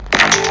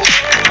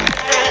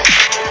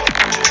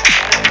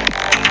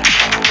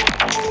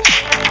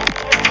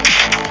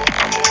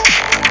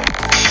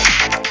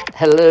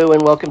Hello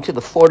and welcome to the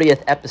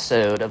 40th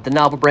episode of The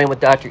Novel Brain with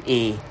Dr.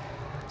 E.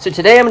 So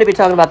today I'm going to be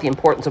talking about the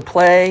importance of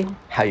play,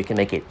 how you can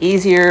make it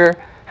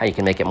easier, how you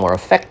can make it more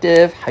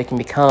effective, how you can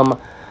become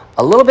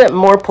a little bit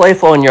more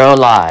playful in your own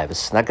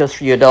lives. That goes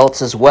for you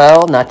adults as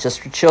well, not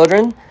just for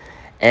children.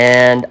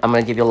 And I'm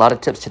going to give you a lot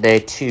of tips today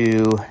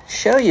to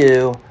show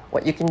you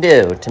what you can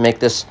do to make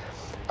this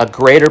a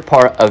greater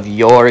part of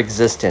your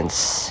existence.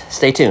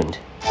 Stay tuned.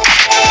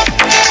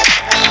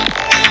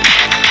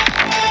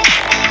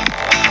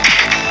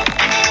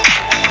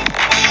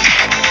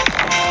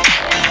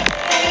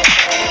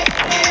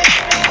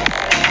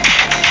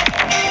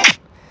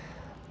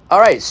 All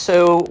right,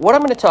 so what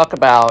I'm going to talk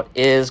about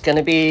is going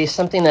to be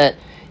something that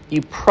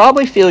you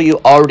probably feel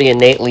you already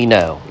innately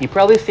know. You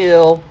probably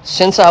feel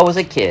since I was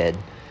a kid,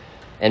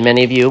 and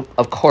many of you,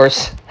 of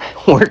course,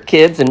 were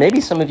kids, and maybe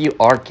some of you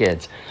are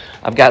kids.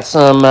 I've got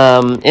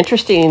some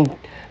interesting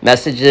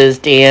messages,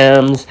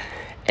 DMs,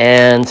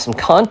 and some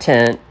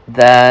content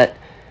that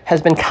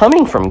has been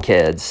coming from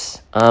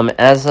kids.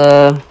 As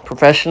a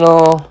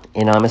professional,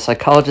 I'm a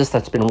psychologist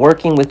that's been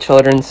working with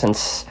children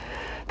since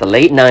the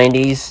late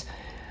 90s.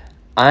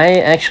 I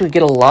actually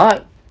get a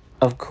lot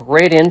of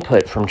great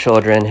input from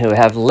children who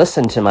have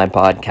listened to my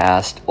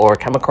podcast or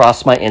come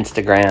across my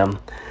Instagram.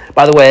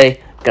 By the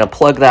way, I'm going to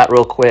plug that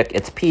real quick.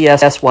 It's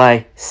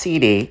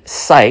PSYCD,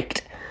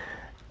 Psyched,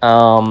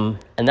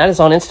 and that is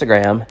on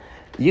Instagram.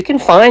 You can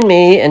find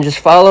me and just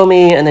follow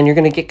me, and then you're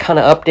going to get kind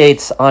of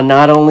updates on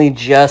not only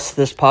just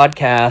this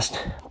podcast,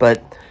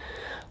 but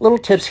little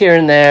tips here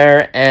and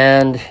there,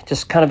 and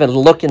just kind of a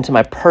look into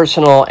my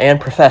personal and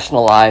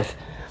professional life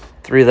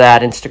through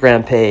that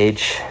Instagram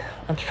page.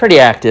 I'm pretty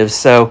active,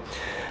 so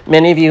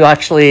many of you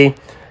actually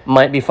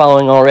might be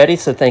following already,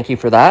 so thank you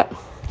for that.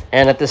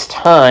 And at this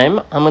time,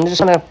 I'm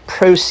just going to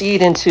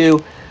proceed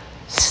into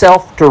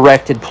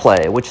self-directed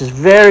play, which is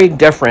very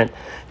different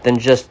than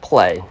just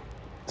play.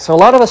 So a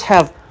lot of us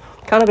have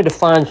kind of a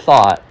defined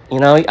thought.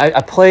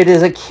 I played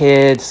as a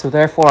kid, so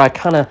therefore I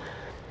kind of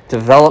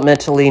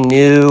developmentally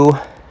knew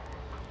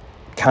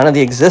kind of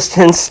the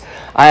existence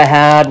I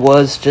had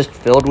was just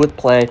filled with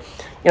play.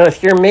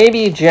 If you're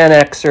maybe Gen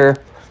Xer,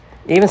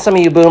 even some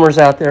of you boomers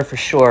out there for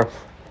sure,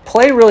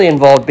 play really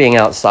involved being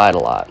outside a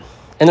lot.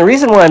 And the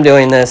reason why I'm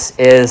doing this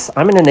is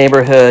I'm in a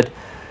neighborhood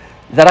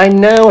that I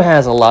know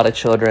has a lot of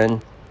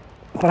children,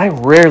 but I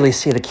rarely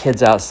see the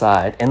kids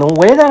outside. And the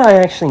way that I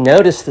actually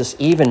noticed this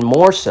even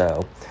more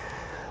so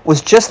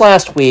was just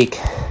last week,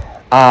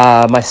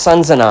 my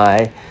sons and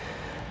I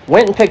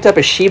went and picked up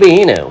a Shiba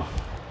Inu.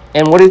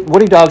 And what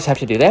do dogs have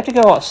to do? They have to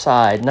go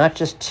outside, not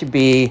just to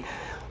be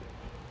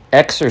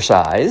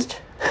exercised,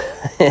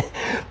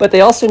 but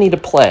they also need to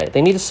play.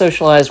 They need to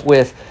socialize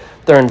with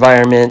their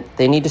environment.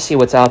 They need to see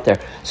what's out there.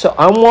 So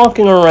I'm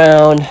walking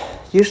around.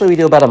 Usually we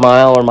do about a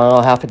mile or mile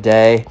and a half a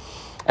day,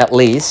 at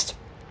least,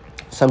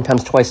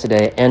 sometimes twice a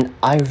day, and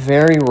I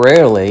very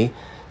rarely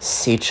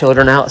see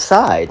children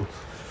outside.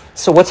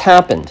 So what's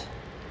happened?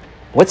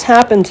 What's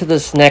happened to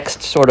this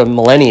next sort of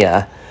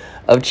millennia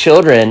of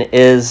children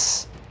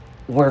is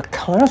we're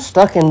kind of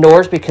stuck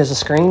indoors because of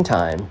screen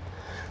time.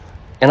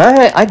 And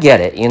I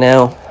get it,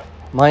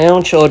 my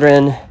own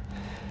children,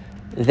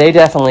 they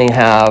definitely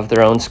have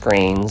their own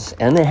screens,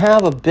 and they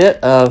have a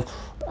bit of,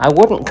 I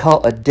wouldn't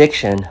call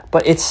addiction,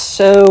 but it's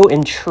so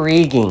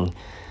intriguing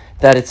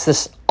that it's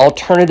this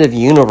alternative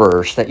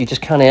universe that you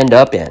just kind of end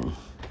up in.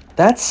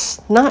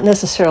 That's not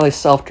necessarily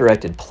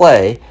self-directed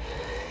play.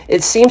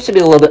 It seems to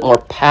be a little bit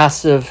more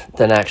passive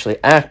than actually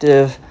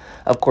active.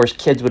 Of course,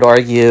 kids would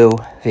argue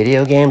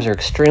video games are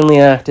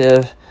extremely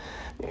active.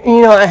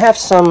 I have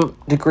some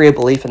degree of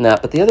belief in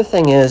that, but the other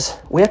thing is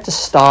we have to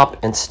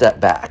stop and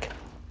step back.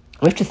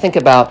 We have to think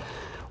about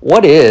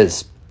what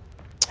is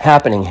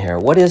happening here.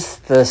 What is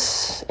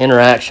this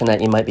interaction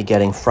that you might be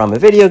getting from a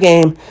video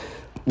game?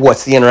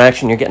 What's the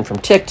interaction you're getting from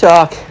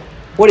TikTok?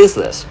 What is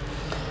this?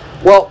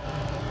 Well,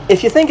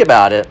 if you think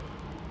about it,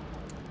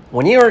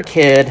 when you were a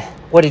kid,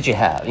 what did you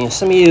have?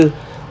 Some of you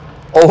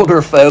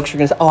older folks are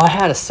going to say, I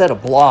had a set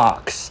of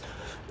blocks.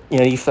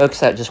 You folks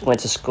that just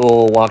went to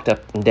school, walked up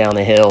and down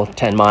the hill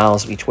 10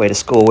 miles each way to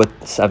school with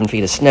 7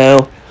 feet of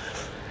snow.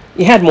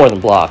 You had more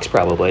than blocks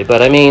probably,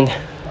 but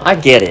I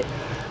get it.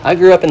 I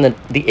grew up in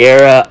the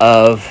era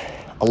of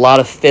a lot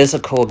of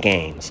physical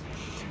games.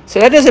 So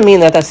that doesn't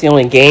mean that that's the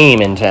only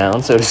game in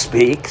town, so to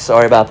speak.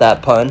 Sorry about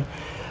that pun.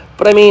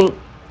 But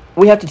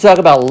we have to talk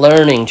about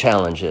learning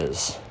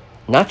challenges,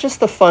 not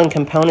just the fun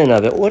component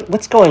of it.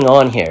 What's going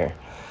on here?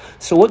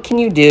 So what can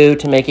you do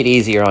to make it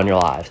easier on your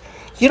lives?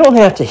 You don't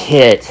have to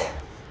hit,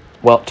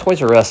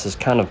 Toys R Us has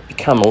kind of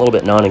become a little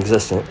bit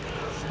non-existent,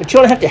 but you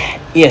don't have to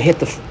hit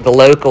the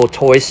local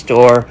toy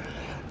store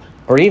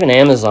or even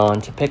Amazon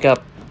to pick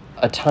up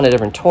a ton of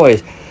different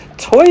toys.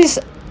 Toys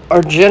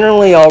are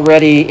generally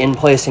already in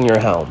place in your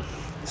home.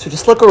 So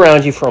just look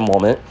around you for a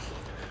moment.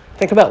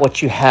 Think about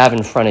what you have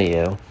in front of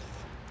you.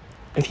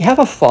 If you have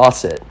a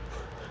faucet,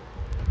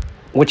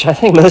 which I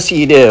think most of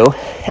you do,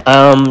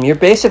 you're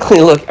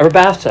basically or a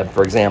bathtub,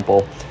 for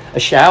example,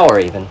 a shower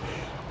even.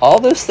 All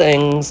those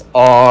things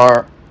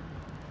are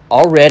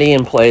already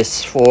in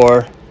place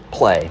for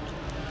play.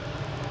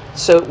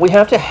 So we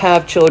have to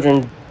have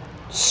children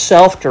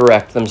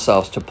self-direct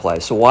themselves to play.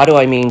 So why do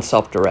I mean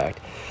self-direct?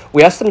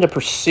 We ask them to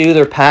pursue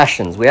their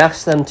passions. We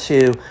ask them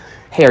to,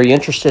 hey, are you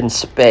interested in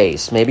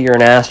space? Maybe you're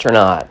an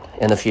astronaut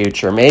in the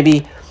future.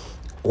 Maybe,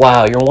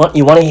 wow, you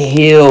want to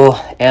heal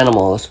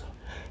animals.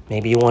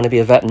 Maybe you want to be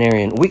a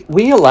veterinarian.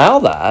 We allow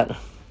that,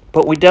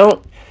 but we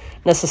don't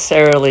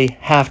necessarily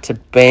have to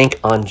bank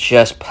on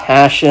just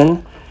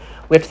passion.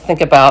 We have to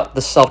think about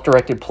the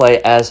self-directed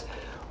play as,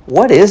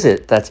 what is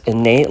it that's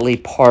innately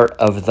part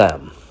of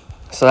them?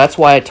 So that's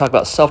why I talk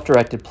about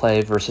self-directed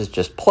play versus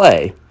just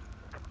play.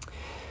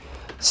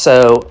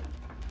 So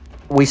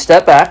we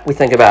step back, we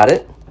think about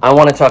it. I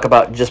want to talk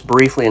about just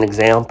briefly an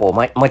example.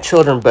 My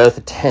children both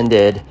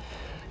attended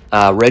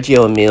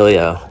Reggio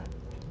Emilia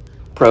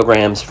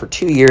programs for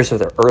 2 years of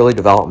their early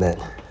development.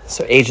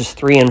 So ages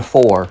 3 and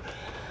 4,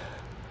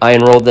 I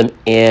enrolled them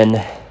in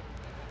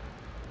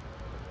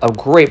a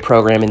great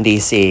program in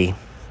DC.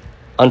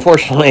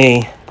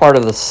 Unfortunately, part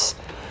of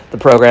the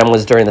program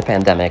was during the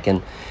pandemic,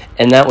 and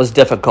that was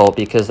difficult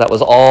because that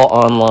was all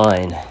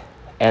online,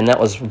 and that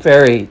was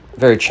very,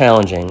 very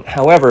challenging.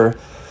 However,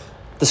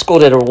 the school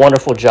did a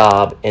wonderful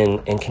job in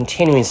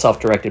continuing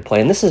self-directed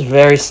play, and this is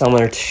very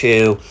similar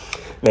to,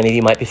 many of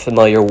you might be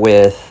familiar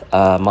with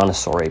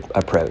Montessori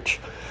approach.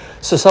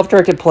 So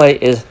self-directed play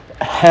is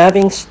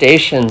having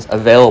stations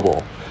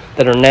available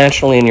that are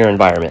naturally in your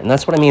environment, and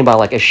that's what I mean by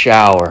like a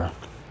shower,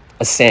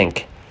 a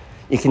sink.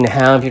 You can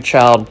have your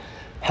child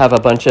have a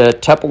bunch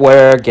of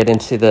Tupperware, get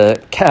into the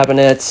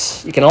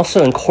cabinets. You can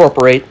also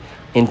integrate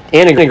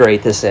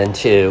this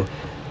into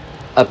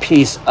a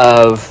piece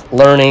of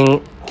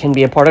learning. Can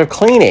be a part of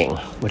cleaning,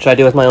 which I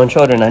do with my own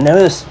children. I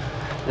notice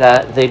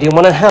that they do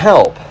want to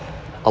help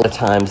a lot of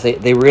times.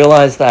 They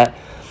realize that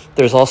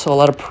there's also a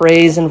lot of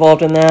praise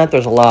involved in that.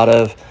 There's a lot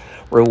of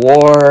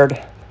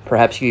reward.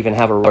 Perhaps you even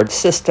have a reward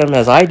system,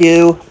 as I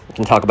do. We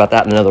can talk about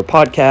that in another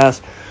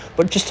podcast.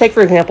 But just take,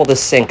 for example, the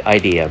sink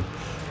idea.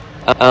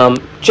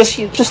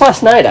 Just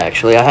last night,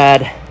 actually,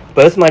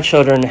 both my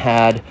children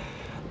had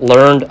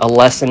learned a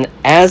lesson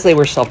as they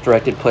were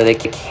self-directed play. They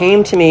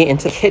came to me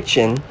into the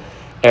kitchen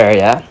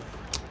area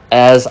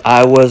as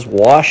I was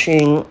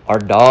washing our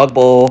dog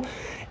bowl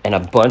and a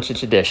bunch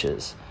of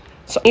dishes.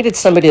 So I needed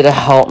somebody to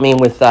help me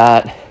with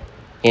that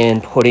in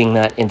putting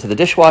that into the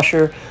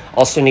dishwasher.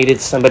 Also needed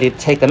somebody to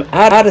take them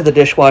out of the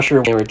dishwasher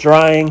when they were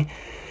drying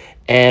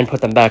and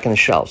put them back in the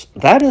shelves.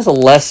 That is a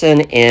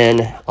lesson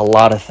in a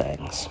lot of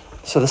things.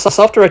 So the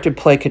self-directed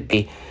play could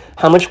be,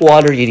 how much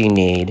water do you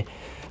need?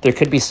 There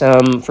could be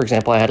some, for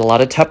example, I had a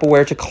lot of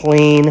Tupperware to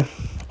clean.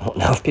 I don't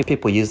know if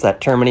people use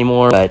that term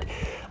anymore, but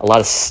a lot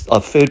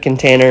of food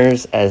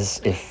containers,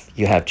 as if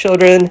you have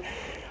children,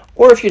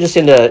 or if you're just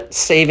into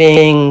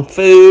saving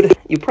food,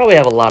 you probably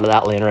have a lot of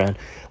that laying around.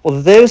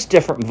 Well, those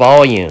different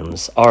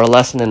volumes are a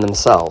lesson in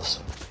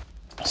themselves.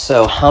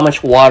 So how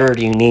much water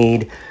do you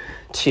need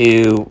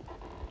to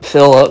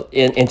fill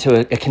into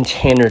a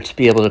container to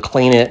be able to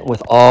clean it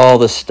with all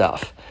the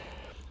stuff?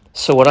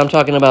 So what I'm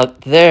talking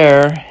about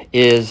there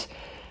is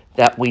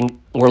that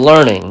we're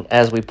learning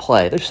as we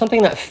play. There's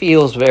something that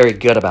feels very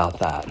good about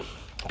that.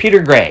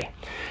 Peter Gray,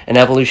 an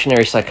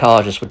evolutionary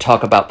psychologist, would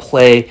talk about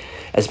play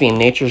as being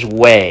nature's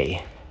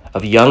way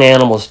of young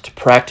animals to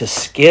practice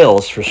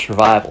skills for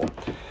survival.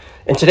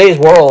 In today's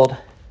world,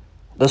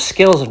 those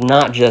skills are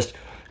not just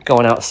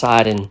going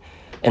outside and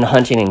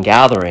hunting and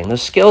gathering.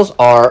 Those skills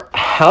are,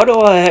 how do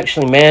I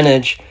actually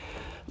manage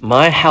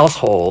my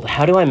household?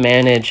 How do I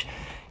manage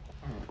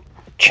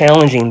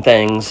challenging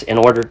things in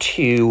order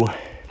to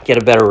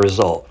get a better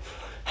result?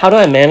 How do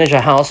I manage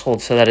a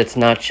household so that it's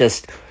not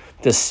just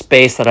the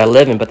space that I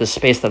live in, but the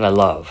space that I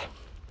love?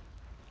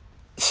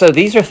 So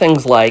these are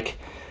things like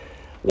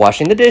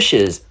washing the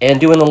dishes and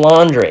doing the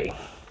laundry.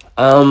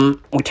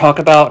 We talk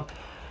about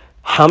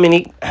how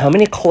many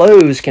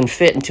clothes can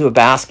fit into a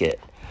basket.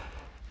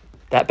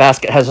 That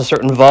basket has a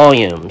certain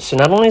volume. So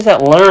not only is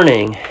that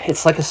learning,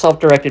 it's like a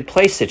self-directed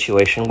play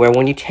situation where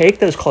when you take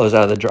those clothes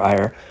out of the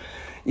dryer,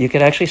 you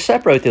can actually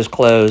separate those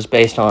clothes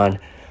based on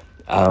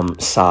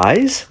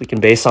size. We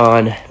can base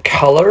on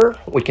color.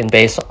 We can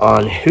base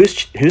on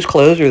whose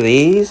clothes are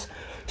these.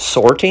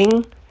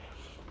 Sorting.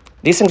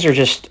 These things are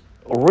just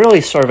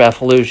really sort of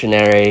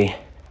evolutionary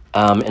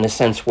in a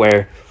sense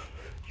where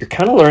you're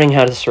kind of learning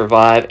how to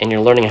survive and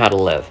you're learning how to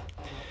live.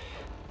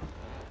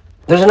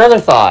 There's another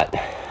thought.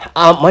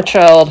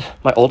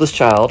 My oldest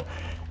child,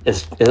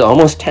 is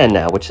almost 10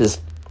 now, which is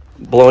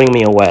blowing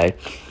me away.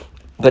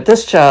 But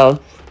this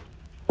child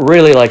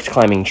really likes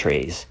climbing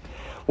trees.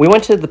 We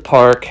went to the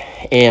park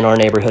in our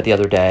neighborhood the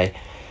other day,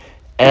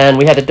 and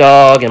we had a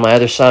dog, and my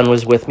other son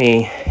was with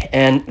me,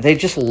 and they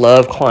just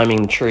love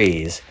climbing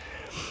trees.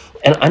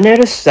 And I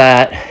noticed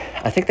that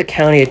I think the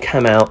county had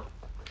come out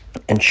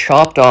and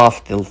chopped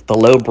off the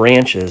low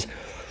branches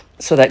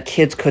so that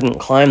kids couldn't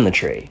climb the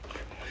tree,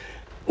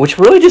 which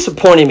really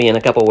disappointed me in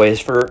a couple of ways.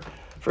 For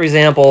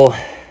example,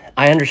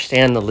 I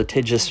understand the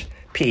litigious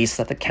piece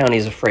that the county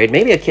is afraid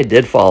maybe a kid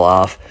did fall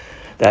off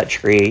that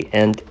tree,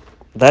 and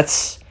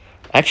that's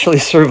actually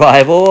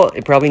survival.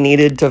 It probably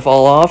needed to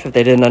fall off if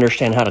they didn't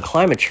understand how to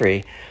climb a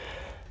tree.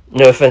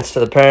 No offense to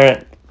the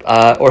parent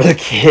or the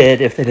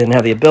kid if they didn't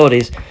have the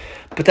abilities.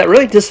 But that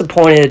really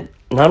disappointed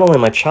not only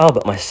my child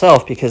but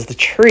myself, because the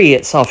tree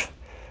itself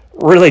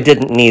really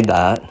didn't need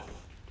that.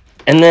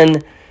 And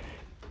then,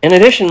 in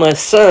addition, my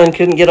son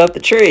couldn't get up the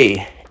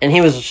tree. And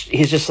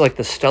he's just like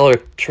the stellar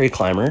tree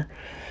climber.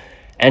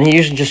 And he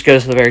usually just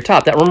goes to the very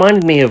top. That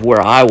reminded me of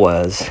where I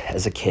was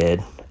as a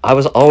kid. I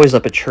was always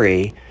up a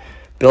tree,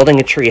 building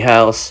a tree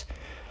house,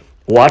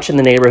 watching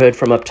the neighborhood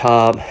from up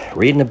top,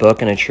 reading a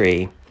book in a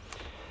tree.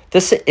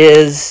 This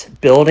is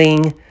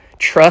building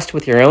trust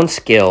with your own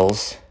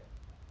skills,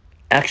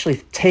 actually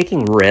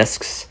taking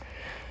risks.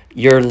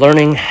 You're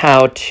learning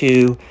how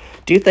to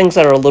do things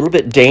that are a little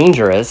bit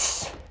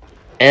dangerous.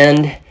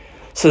 And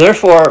so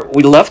therefore,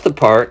 we left the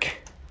park,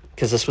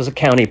 because this was a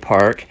county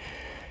park.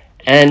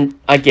 And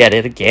I get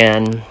it,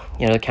 again,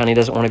 the county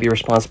doesn't want to be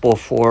responsible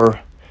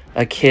for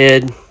a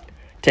kid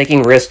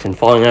taking risks and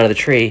falling out of the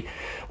tree.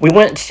 We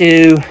went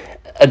to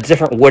a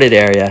different wooded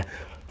area,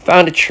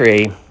 found a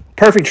tree.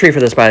 Perfect tree for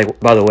this, by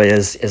the way,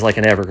 is like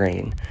an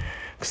evergreen,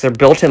 because they're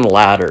built-in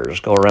ladders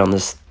go around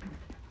this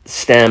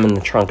stem and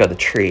the trunk of the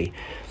tree.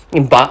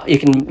 You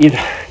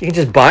can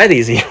just buy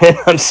these even.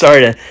 I'm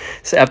sorry to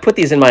say, I put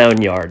these in my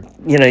own yard.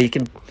 You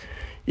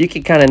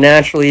can kind of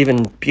naturally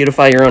even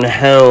beautify your own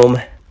home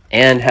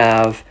and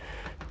have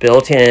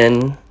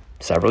built-in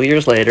several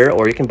years later,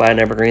 or you can buy an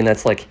evergreen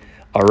that's like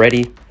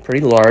already pretty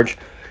large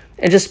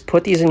and just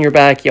put these in your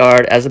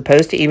backyard, as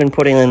opposed to even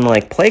putting in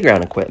like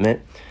playground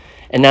equipment.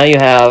 And now you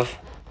have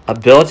a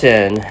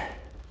built-in,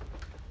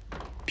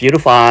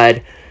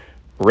 beautified,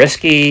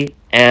 risky,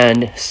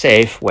 and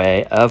safe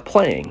way of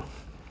playing.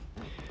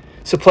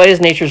 So play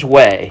is nature's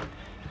way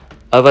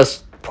of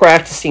us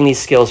practicing these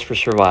skills for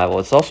survival.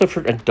 It's also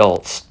for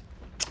adults.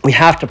 We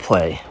have to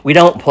play. We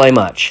don't play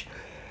much.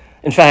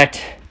 In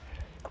fact,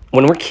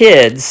 when we're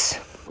kids,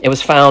 it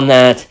was found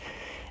that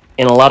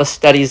in a lot of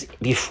studies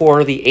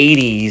before the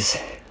 80s,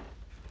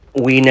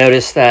 we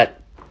noticed that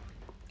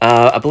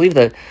I believe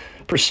the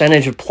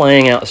percentage of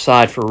playing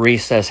outside for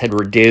recess had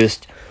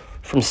reduced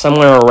from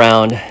somewhere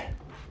around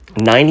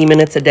 90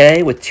 minutes a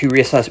day with 2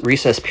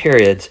 recess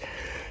periods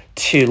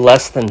to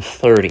less than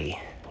 30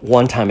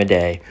 one time a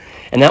day.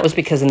 And that was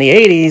because in the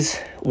 80s,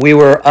 we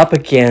were up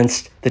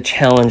against the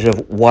challenge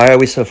of why are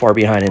we so far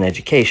behind in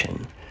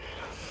education?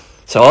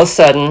 So all of a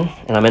sudden,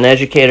 and I'm an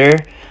educator,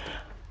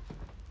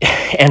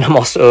 and I'm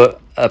also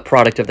a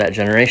product of that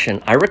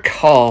generation, I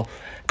recall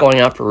going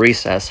out for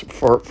recess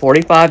for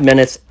 45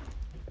 minutes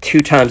 2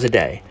 times a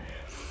day.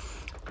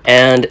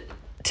 And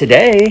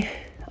today,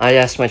 I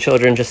asked my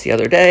children just the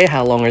other day,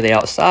 how long are they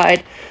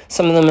outside?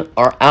 Some of them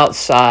are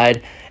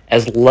outside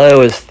as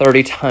low as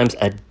 30 times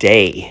a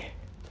day.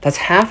 That's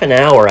half an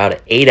hour out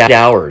of 8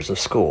 hours of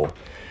school,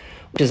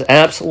 which is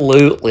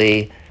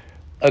absolutely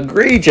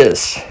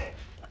egregious.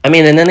 And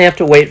then they have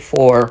to wait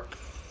for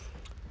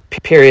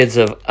periods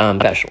of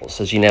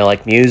specials, as you know,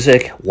 like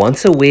music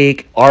once a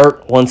week,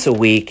 art once a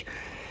week,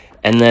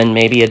 and then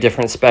maybe a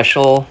different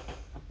special,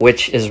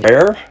 which is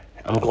rare.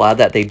 I'm glad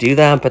that they do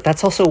that, but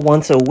that's also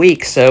once a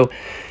week. So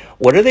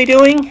what are they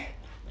doing?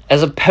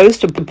 As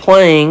opposed to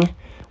playing,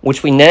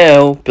 which we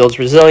know builds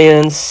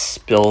resilience,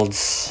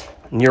 builds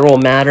neural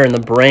matter in the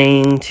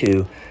brain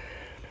to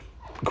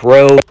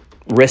grow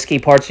risky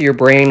parts of your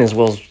brain, as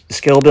well as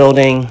skill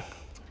building,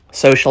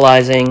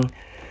 socializing.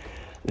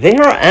 They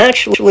are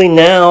actually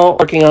now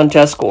working on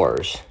test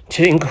scores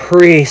to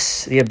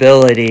increase the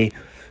ability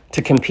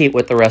to compete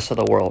with the rest of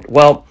the world.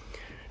 Well,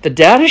 the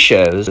data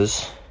shows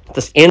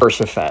this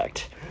inverse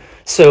effect.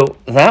 So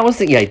that was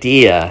the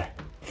idea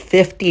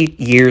 50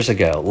 years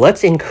ago.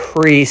 Let's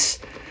increase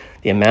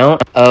the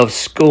amount of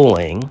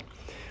schooling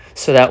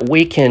so that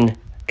we can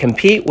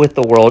compete with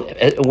the world.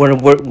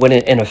 When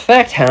it in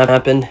effect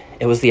happened,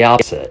 it was the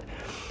opposite.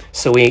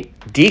 So we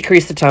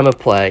decreased the time of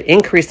play,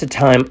 increased the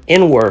time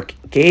in work,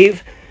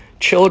 gave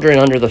children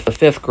under the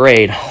 5th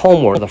grade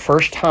homework for the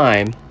first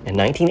time in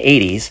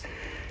 1980s.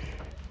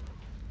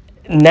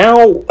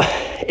 Now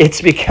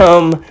it's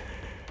become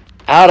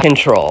out of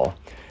control.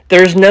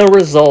 There's no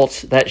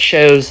results that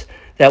shows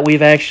that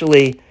we've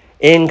actually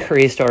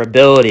increased our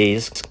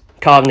abilities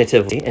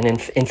cognitively. And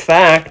in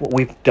fact, what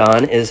we've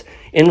done is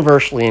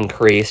inversely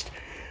increased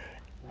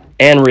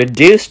and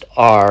reduced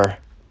our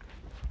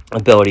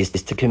abilities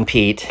to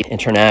compete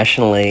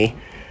internationally.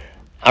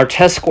 Our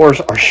test scores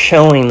are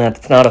showing that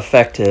it's not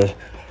effective.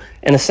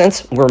 In a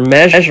sense, we're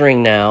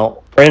measuring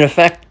now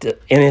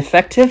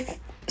ineffective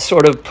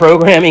sort of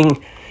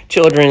programming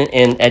children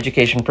in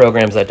education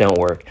programs that don't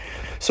work.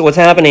 So what's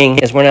happening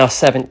is we're now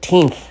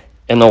 17th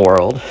in the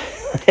world,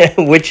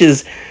 which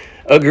is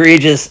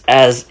egregious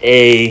as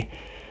a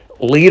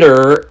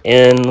leader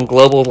in the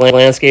global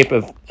landscape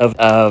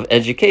of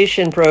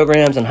education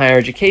programs and higher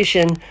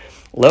education.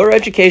 Lower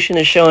education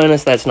is showing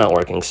us that's not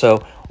working,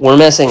 so we're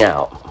missing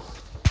out.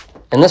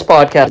 In this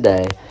podcast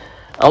today,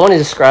 I want to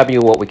describe to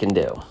you what we can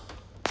do.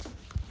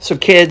 So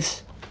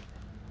kids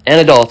and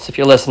adults, if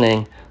you're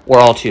listening, we're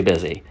all too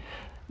busy.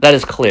 That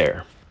is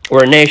clear.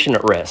 We're a nation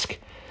at risk.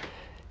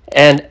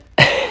 And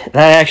that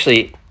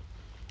actually,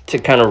 to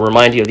kind of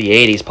remind you of the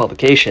 80s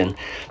publication,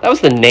 that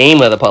was the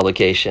name of the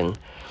publication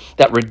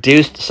that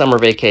reduced summer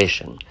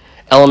vacation.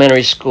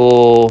 Elementary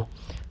school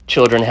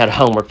children had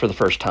homework for the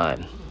first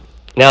time.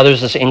 Now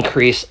there's this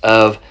increase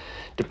of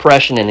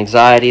depression and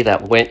anxiety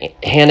that went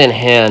hand in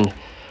hand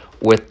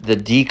with the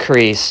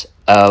decrease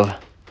of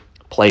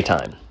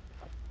playtime.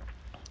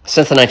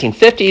 Since the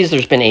 1950s,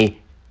 there's been a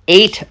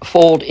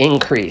 8-fold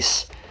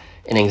increase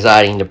in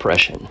anxiety and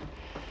depression.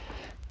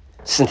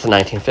 Since the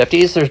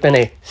 1950s, there's been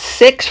a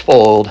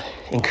 6-fold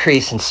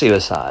increase in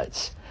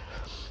suicides.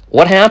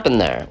 What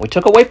happened there? We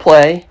took away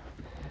play,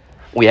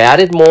 we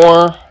added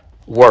more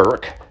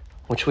work,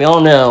 which we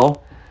all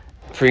know,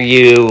 for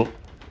you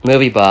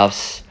movie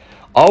buffs,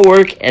 all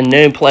work and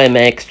no play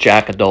makes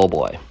Jack a dull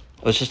boy.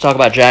 Let's just talk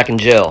about Jack and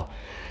Jill.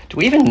 Do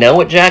we even know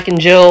what Jack and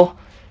Jill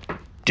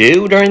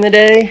do during the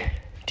day?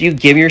 Do you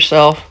give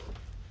yourself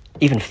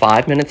even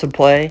 5 minutes of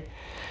play?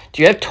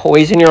 Do you have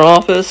toys in your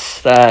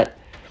office that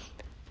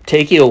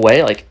take you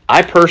away? Like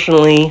I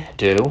personally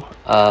do.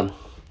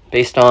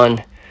 Based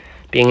on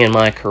being in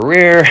my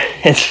career,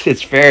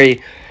 it's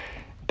very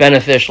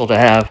beneficial to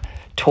have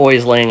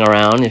toys laying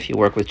around if you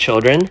work with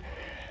children.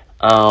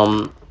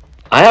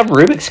 I have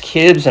Rubik's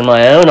Cubes in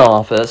my own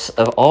office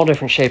of all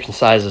different shapes and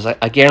sizes.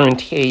 I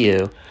guarantee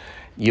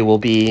you will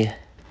be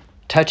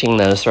touching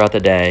those throughout the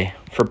day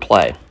for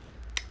play.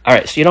 All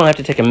right, so you don't have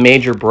to take a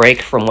major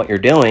break from what you're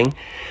doing.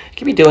 You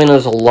can be doing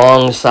those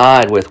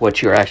alongside with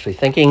what you're actually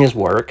thinking is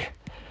work.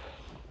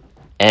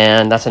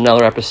 And that's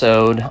another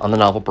episode on the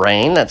Novel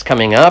Brain that's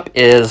coming up,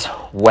 is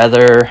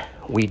whether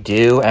we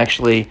do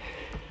actually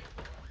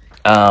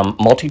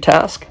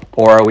multitask,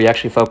 or are we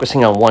actually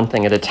focusing on one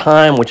thing at a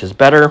time, which is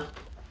better.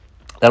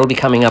 That'll be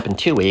coming up in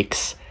 2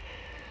 weeks.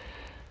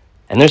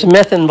 And there's a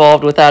myth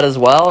involved with that as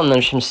well, and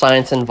there's some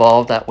science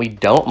involved that we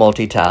don't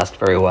multitask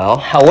very well.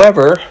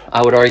 However,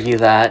 I would argue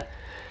that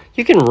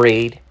you can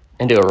read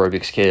and do a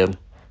Rubik's Cube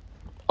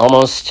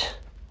almost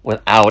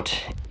without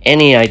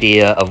any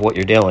idea of what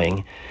you're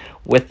doing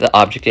with the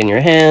object in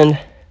your hand,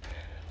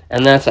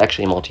 and that's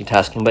actually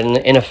multitasking. But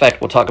in effect,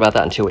 we'll talk about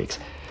that in 2 weeks.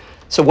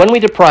 So when we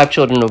deprive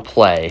children of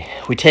play,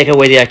 we take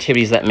away the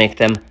activities that make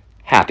them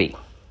happy.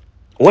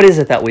 What is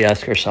it that we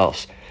ask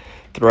ourselves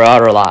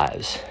throughout our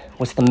lives?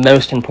 What's the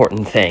most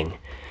important thing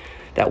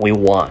that we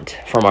want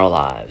from our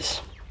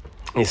lives?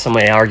 Some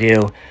may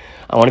argue,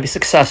 I want to be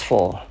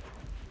successful.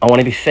 I want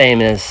to be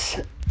famous.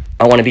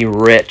 I want to be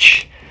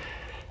rich.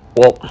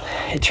 Well,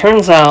 it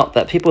turns out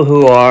that people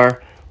who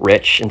are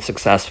rich and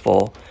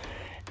successful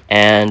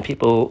and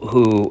people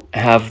who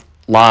have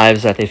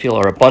lives that they feel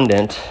are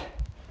abundant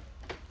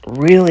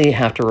really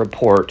have to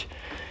report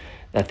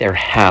that they're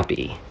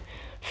happy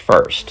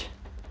first.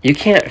 You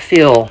can't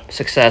feel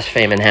success,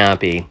 fame, and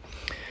happy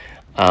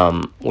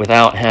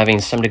without having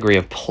some degree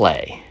of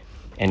play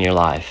in your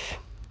life.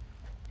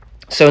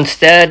 So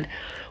instead,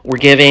 we're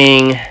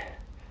giving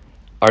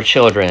our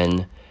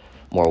children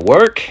more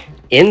work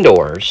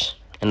indoors,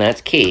 and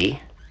that's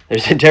key.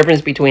 There's a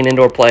difference between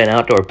indoor play and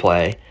outdoor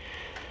play,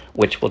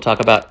 which we'll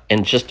talk about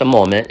in just a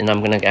moment, and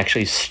I'm going to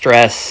actually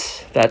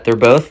stress that they're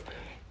both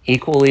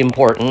equally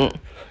important.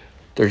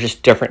 They're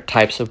just different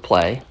types of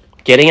play.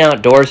 Getting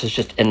outdoors is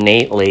just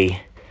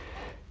innately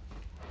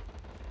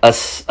a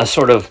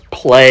sort of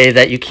play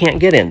that you can't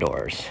get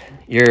indoors.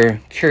 You're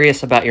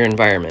curious about your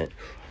environment,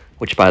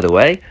 which, by the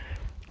way,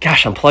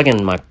 gosh, I'm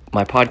plugging my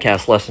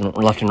podcast lesson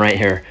left and right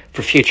here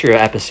for future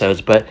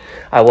episodes, but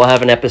I will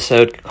have an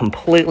episode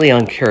completely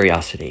on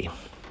curiosity.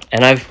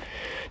 And I've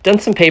done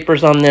some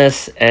papers on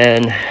this,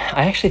 and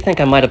I actually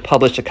think I might have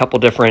published a couple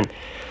different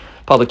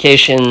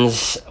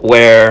publications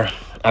where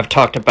I've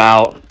talked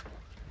about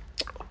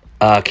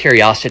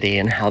curiosity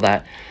and how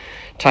that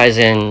ties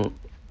in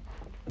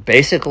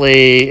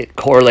basically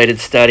correlated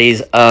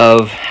studies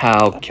of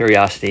how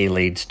curiosity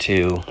leads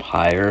to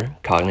higher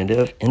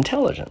cognitive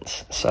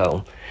intelligence.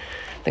 So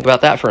think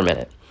about that for a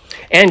minute.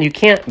 And you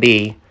can't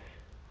be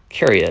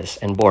curious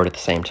and bored at the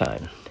same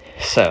time.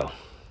 So,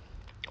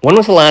 when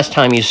was the last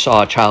time you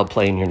saw a child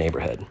play in your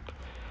neighborhood?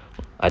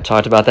 I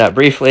talked about that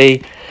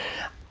briefly.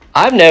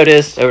 I've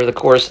noticed over the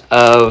course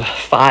of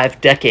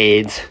 5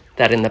 decades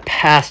that in the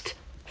past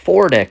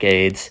 4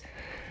 decades,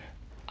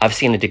 I've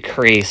seen a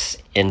decrease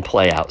in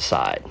play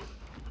outside.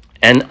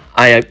 And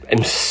I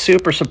am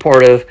super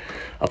supportive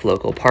of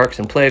local parks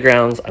and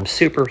playgrounds. I'm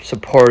super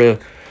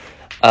supportive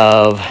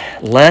of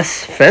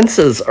less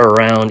fences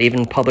around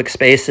even public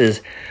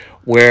spaces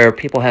where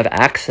people have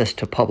access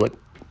to public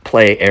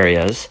play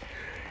areas.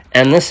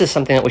 And this is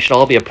something that we should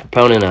all be a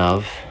proponent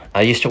of.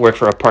 I used to work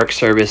for a park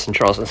service in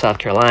Charleston, South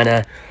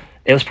Carolina.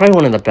 It was probably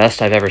one of the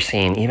best I've ever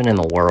seen, even in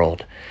the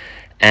world.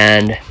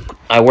 And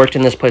I worked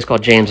in this place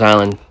called James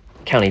Island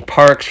County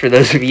Parks. For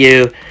those of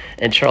you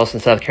in Charleston,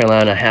 South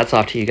Carolina, hats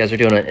off to you guys are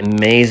doing an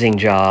amazing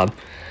job.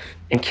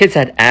 And kids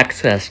had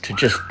access to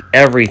just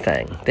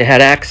everything. They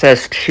had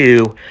access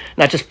to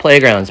not just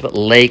playgrounds, but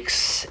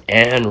lakes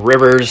and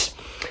rivers,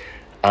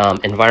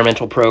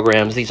 environmental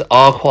programs. These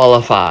all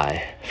qualify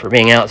for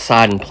being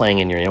outside and playing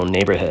in your own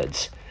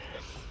neighborhoods.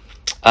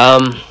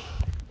 Um,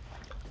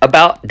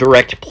 about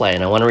direct play,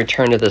 and I want to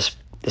return to this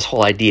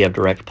whole idea of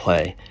direct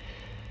play.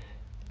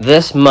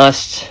 This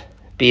must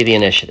be the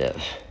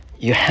initiative.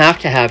 You have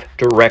to have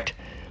direct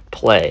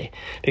play,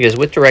 because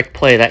with direct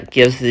play, that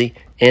gives the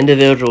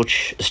individual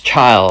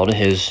child,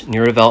 his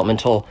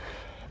neurodevelopmental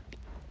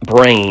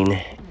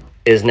brain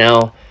is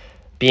now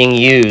being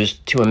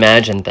used to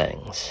imagine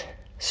things.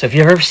 So if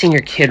you've ever seen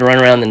your kid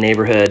run around the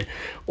neighborhood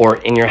or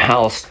in your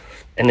house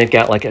and they've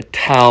got like a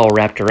towel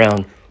wrapped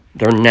around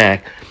their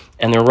neck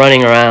and they're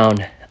running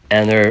around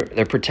and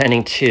they're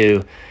pretending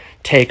to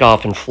take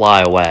off and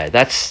fly away.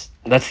 That's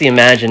the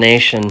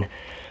imagination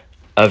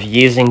of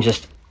using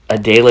just a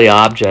daily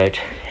object.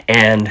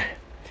 And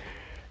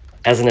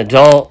as an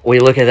adult, we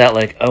look at that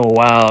like, oh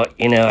wow,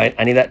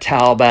 I need that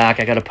towel back.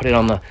 I got to put it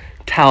on the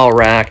towel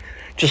rack.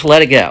 Just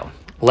let it go.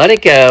 Let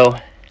it go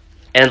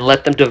and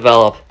let them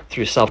develop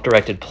through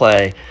self-directed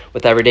play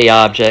with everyday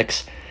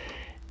objects.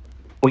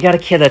 We got a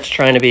kid that's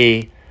trying to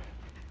be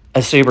a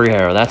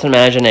superhero. That's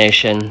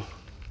imagination.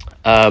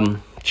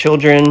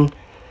 Children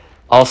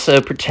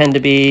also pretend to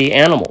be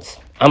animals.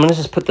 I'm going to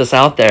just put this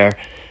out there.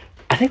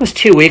 I think it was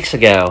 2 weeks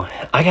ago,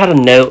 I got a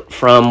note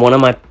from one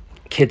of my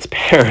kids'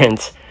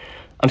 parents.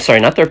 I'm sorry,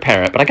 not their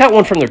parent, but I got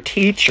one from their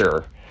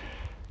teacher,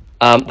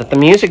 that the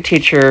music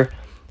teacher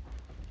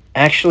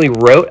actually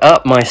wrote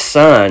up my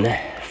son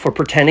for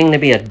pretending to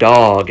be a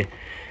dog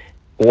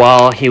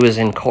while he was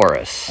in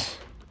chorus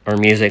or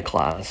music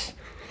class.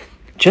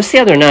 Just the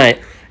other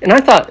night, and I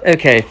thought,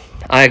 okay,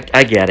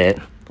 I get it.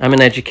 I'm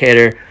an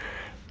educator.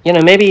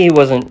 Maybe he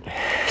wasn't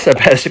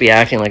supposed to be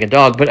acting like a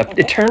dog, but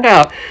it turned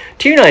out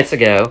 2 nights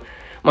ago,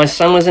 my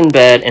son was in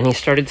bed and he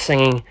started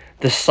singing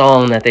the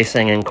song that they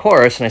sang in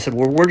chorus. And I said,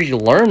 well, where did you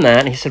learn that?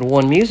 And he said, well,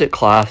 in music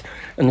class.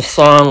 And the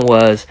song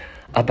was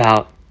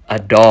about a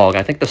dog.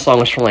 I think the song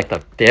was from like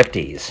the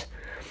 50s.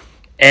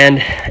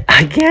 And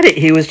I get it.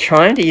 He was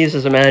trying to use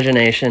his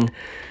imagination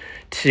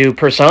to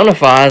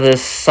personify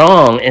this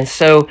song. And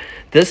so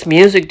this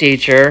music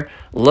teacher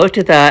looked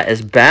at that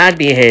as bad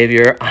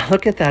behavior. I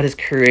look at that as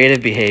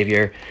creative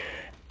behavior.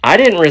 I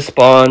didn't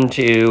respond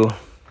to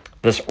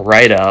this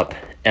write-up,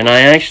 and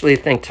I actually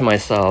think to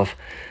myself,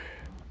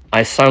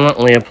 I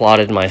silently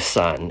applauded my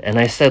son. And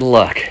I said,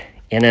 look,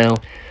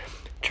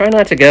 try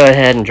not to go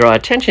ahead and draw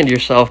attention to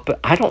yourself, but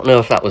I don't know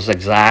if that was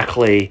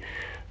exactly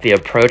the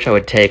approach I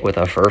would take with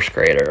a first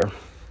grader.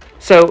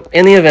 So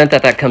in the event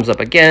that comes up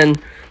again,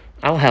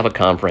 I'll have a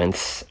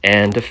conference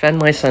and defend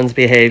my son's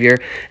behavior,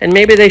 and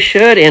maybe they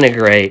should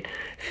integrate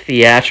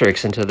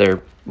theatrics into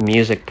their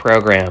music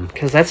program,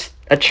 because that's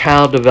a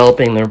child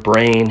developing their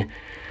brain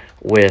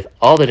with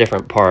all the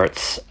different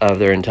parts of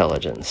their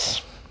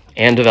intelligence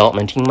and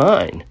developmenting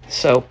mind.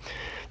 So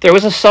there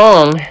was a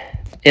song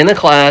in the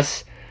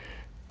class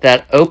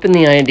that opened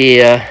the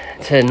idea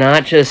to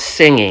not just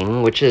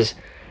singing, which is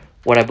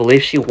what I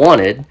believe she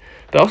wanted,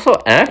 but also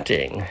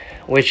acting,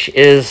 which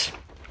is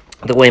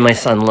the way my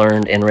son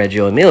learned in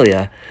Reggio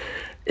Emilia,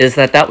 is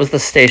that was the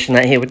station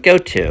that he would go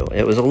to.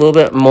 It was a little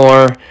bit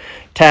more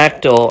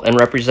tactile and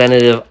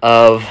representative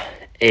of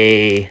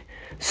a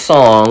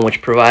song,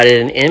 which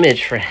provided an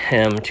image for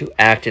him to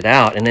act it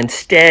out. And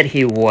instead,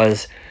 he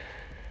was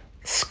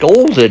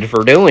scolded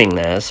for doing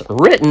this,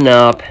 written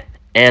up,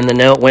 and the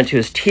note went to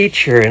his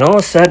teacher, and all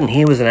of a sudden,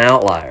 he was an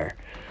outlier.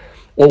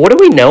 Well, what do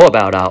we know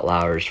about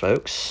outliers,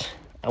 folks?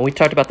 And we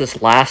talked about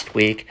this last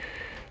week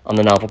on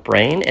the Novel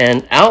Brain,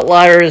 and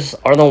outliers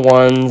are the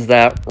ones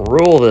that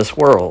rule this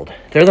world.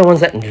 They're the ones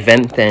that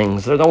invent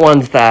things. They're the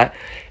ones that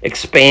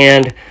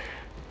expand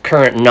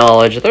current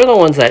knowledge. They're the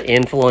ones that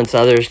influence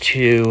others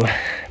to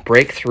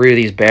break through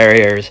these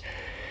barriers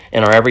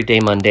in our everyday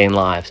mundane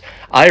lives.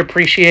 I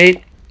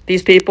appreciate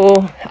these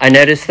people. I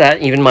notice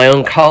that even my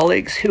own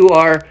colleagues who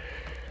are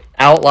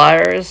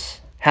outliers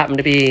happen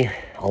to be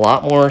a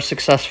lot more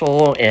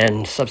successful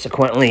and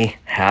subsequently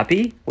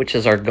happy, which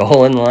is our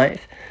goal in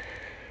life.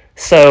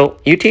 So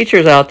you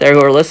teachers out there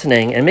who are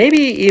listening, and maybe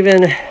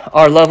even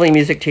our lovely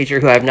music teacher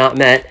who I have not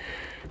met,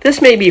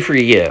 this may be for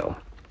you.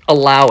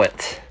 Allow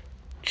it.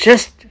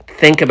 Just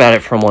think about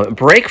it for a moment.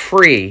 Break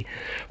free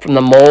from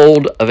the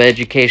mold of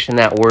education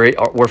that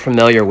we're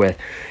familiar with.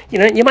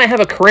 You might have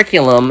a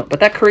curriculum, but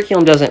that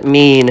curriculum doesn't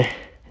mean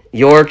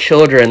your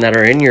children that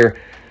are in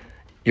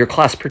your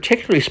class,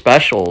 particularly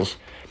specials,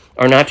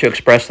 are not to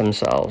express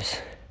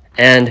themselves.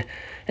 And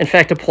in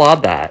fact,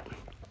 applaud that.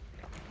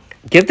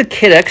 Give the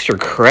kid extra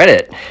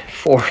credit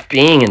for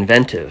being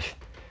inventive.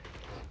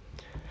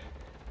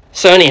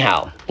 So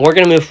anyhow, we're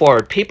going to move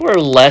forward. People are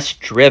less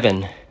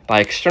driven by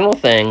external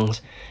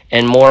things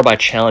and more by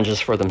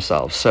challenges for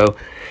themselves. So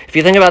if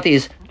you think about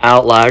these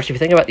outliers, if you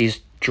think about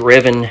these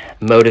driven,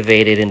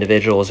 motivated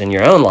individuals in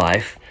your own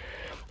life,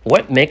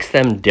 what makes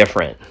them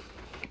different?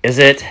 Is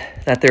it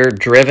that they're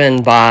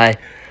driven by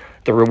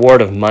the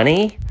reward of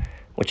money,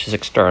 which is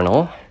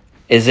external?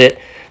 Is it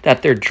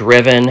that they're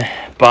driven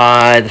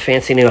by the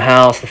fancy new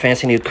house, the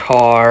fancy new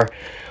car,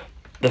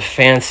 the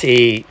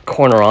fancy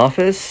corner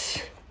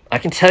office? I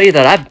can tell you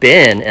that I've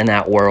been in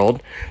that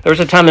world. There was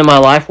a time in my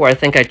life where I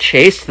think I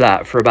chased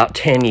that for about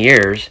 10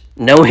 years,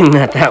 knowing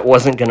that that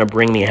wasn't going to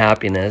bring me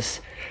happiness.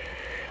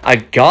 I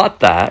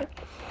got that,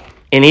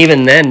 and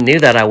even then knew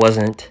that I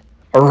wasn't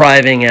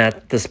arriving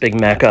at this big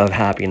mecca of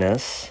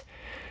happiness.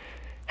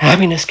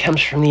 Happiness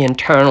comes from the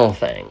internal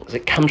things.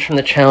 It comes from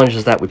the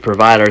challenges that we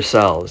provide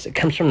ourselves. It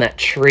comes from that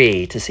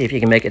tree to see if you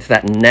can make it to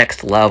that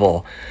next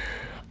level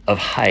of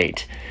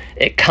height.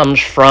 It comes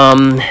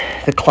from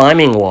the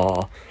climbing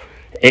wall.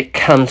 It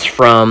comes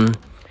from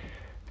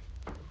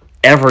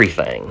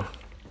everything.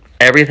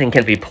 Everything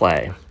can be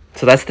play.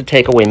 So that's the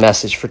takeaway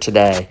message for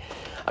today.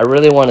 I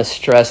really want to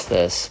stress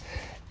this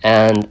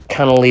and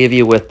kind of leave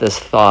you with this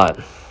thought.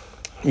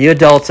 You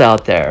adults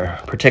out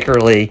there,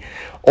 particularly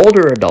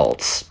older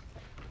adults,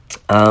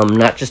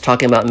 not just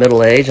talking about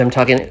middle age, I'm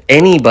talking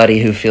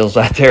anybody who feels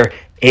like they're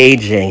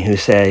aging, who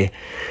say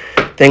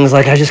things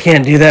like, I just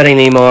can't do that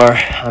anymore,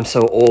 I'm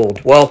so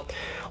old. Well,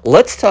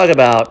 let's talk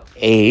about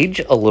age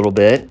a little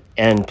bit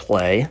and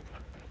play.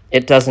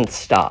 It doesn't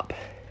stop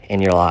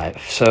in your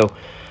life. So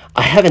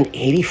I have an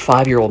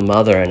 85-year-old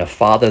mother and a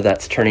father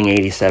that's turning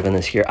 87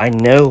 this year. I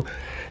know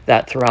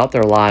that throughout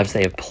their lives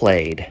they have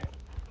played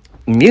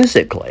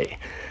musically.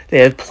 They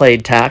have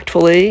played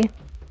tactfully,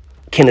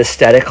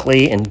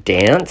 kinesthetically, and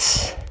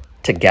dance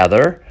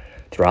together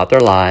throughout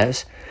their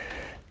lives.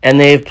 And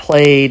they've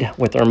played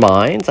with their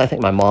minds. I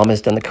think my mom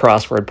has done the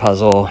crossword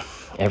puzzle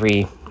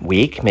every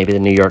week, maybe the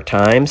New York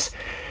Times.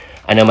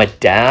 I know my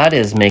dad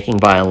is making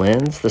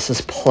violins. This is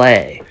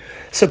play.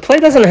 So play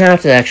doesn't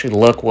have to actually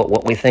look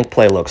what we think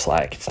play looks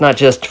like. It's not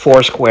just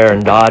foursquare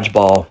and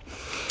dodgeball,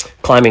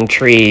 climbing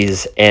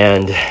trees,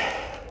 and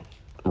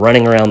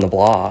running around the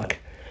block,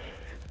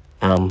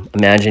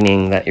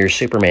 imagining that you're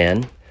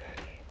Superman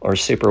or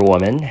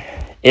Superwoman.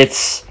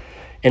 It's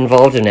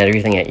involved in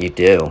everything that you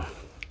do.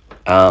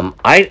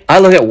 I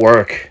look at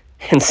work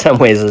in some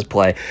ways as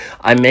play.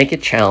 I make a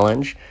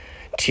challenge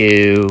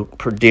to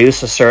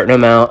produce a certain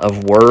amount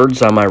of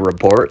words on my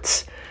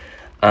reports,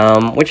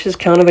 which is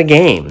kind of a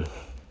game.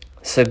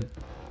 So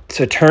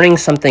turning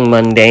something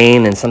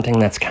mundane and something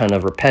that's kind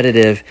of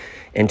repetitive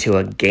into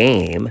a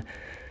game,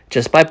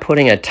 just by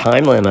putting a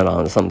time limit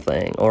on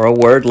something or a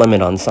word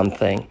limit on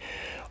something,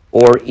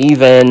 or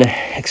even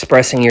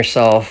expressing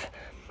yourself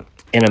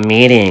in a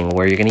meeting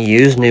where you're going to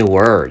use new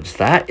words,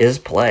 that is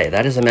play.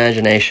 That is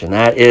imagination.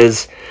 That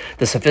is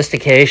the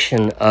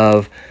sophistication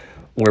of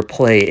where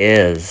play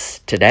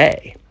is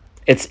today.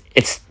 It's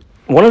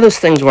one of those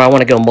things where I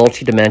want to go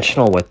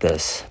multidimensional with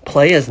this.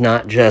 Play is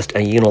not just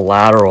a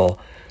unilateral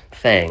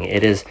thing.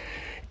 It is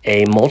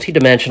a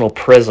multidimensional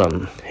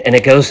prism, and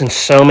it goes in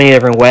so many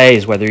different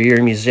ways, whether you're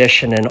a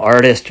musician, an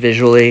artist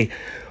visually,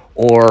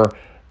 or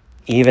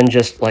even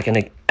just like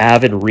an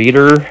avid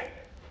reader,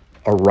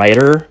 a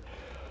writer.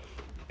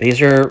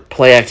 These are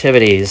play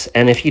activities,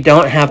 and if you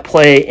don't have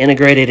play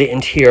integrated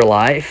into your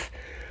life,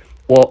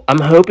 well, I'm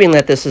hoping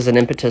that this is an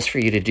impetus for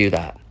you to do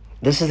that.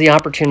 This is the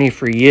opportunity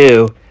for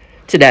you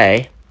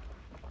today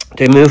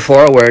to move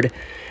forward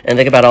and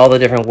think about all the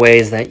different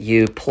ways that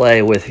you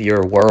play with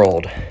your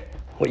world,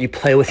 what you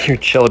play with your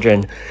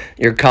children,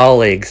 your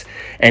colleagues,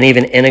 and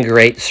even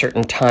integrate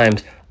certain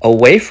times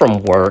away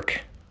from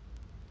work.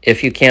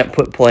 If you can't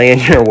put play in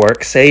your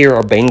work, say you're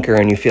a banker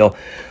and you feel,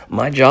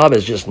 my job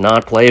is just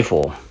not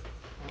playful.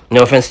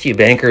 No offense to you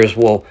bankers.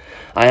 Well,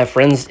 I have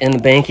friends in the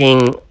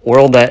banking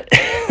world that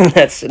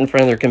that's in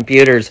front of their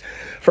computers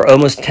for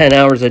almost 10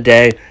 hours a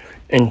day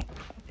and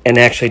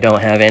actually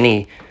don't have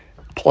any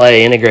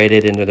play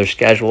integrated into their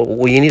schedule.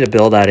 Well, you need to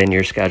build that in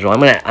your schedule.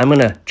 I'm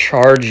gonna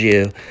charge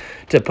you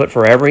to put,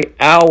 for every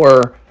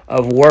hour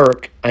of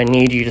work, I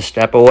need you to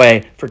step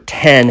away for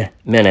 10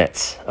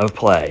 minutes of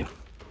play.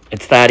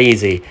 It's that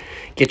easy.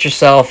 Get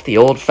yourself the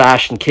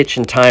old-fashioned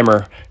kitchen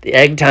timer, the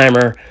egg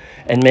timer,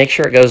 and make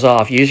sure it goes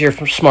off. Use your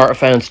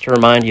smartphones to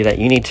remind you that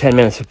you need 10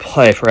 minutes of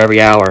play for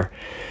every hour.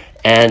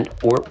 And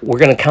we're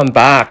going to come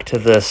back to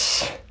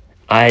this.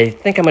 I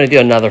think I'm going to do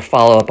another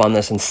follow-up on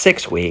this in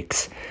 6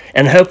 weeks.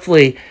 And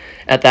hopefully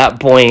at that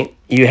point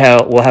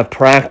we'll have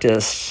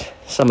practiced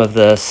some of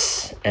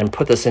this and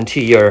put this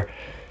into your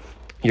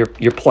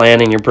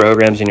plan and your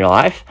programs in your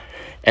life.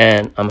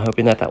 And I'm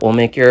hoping that will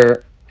make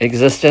your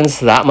existence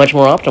that much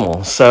more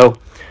optimal. So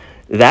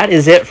that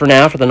is it for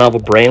now for the Novel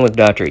Brain with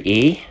Dr.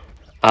 E.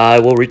 I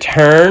will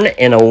return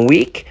in a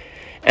week,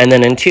 and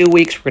then in 2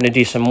 weeks we're going to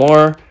do some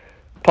more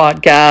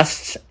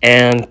podcasts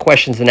and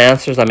questions and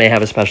answers. I may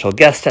have a special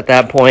guest at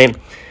that point,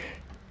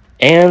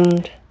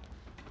 and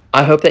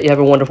I hope that you have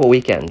a wonderful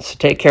weekend. So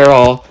take care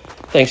all.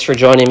 Thanks for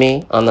joining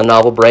me on the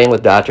Novel Brain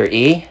with Dr.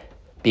 E.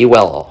 Be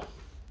well all.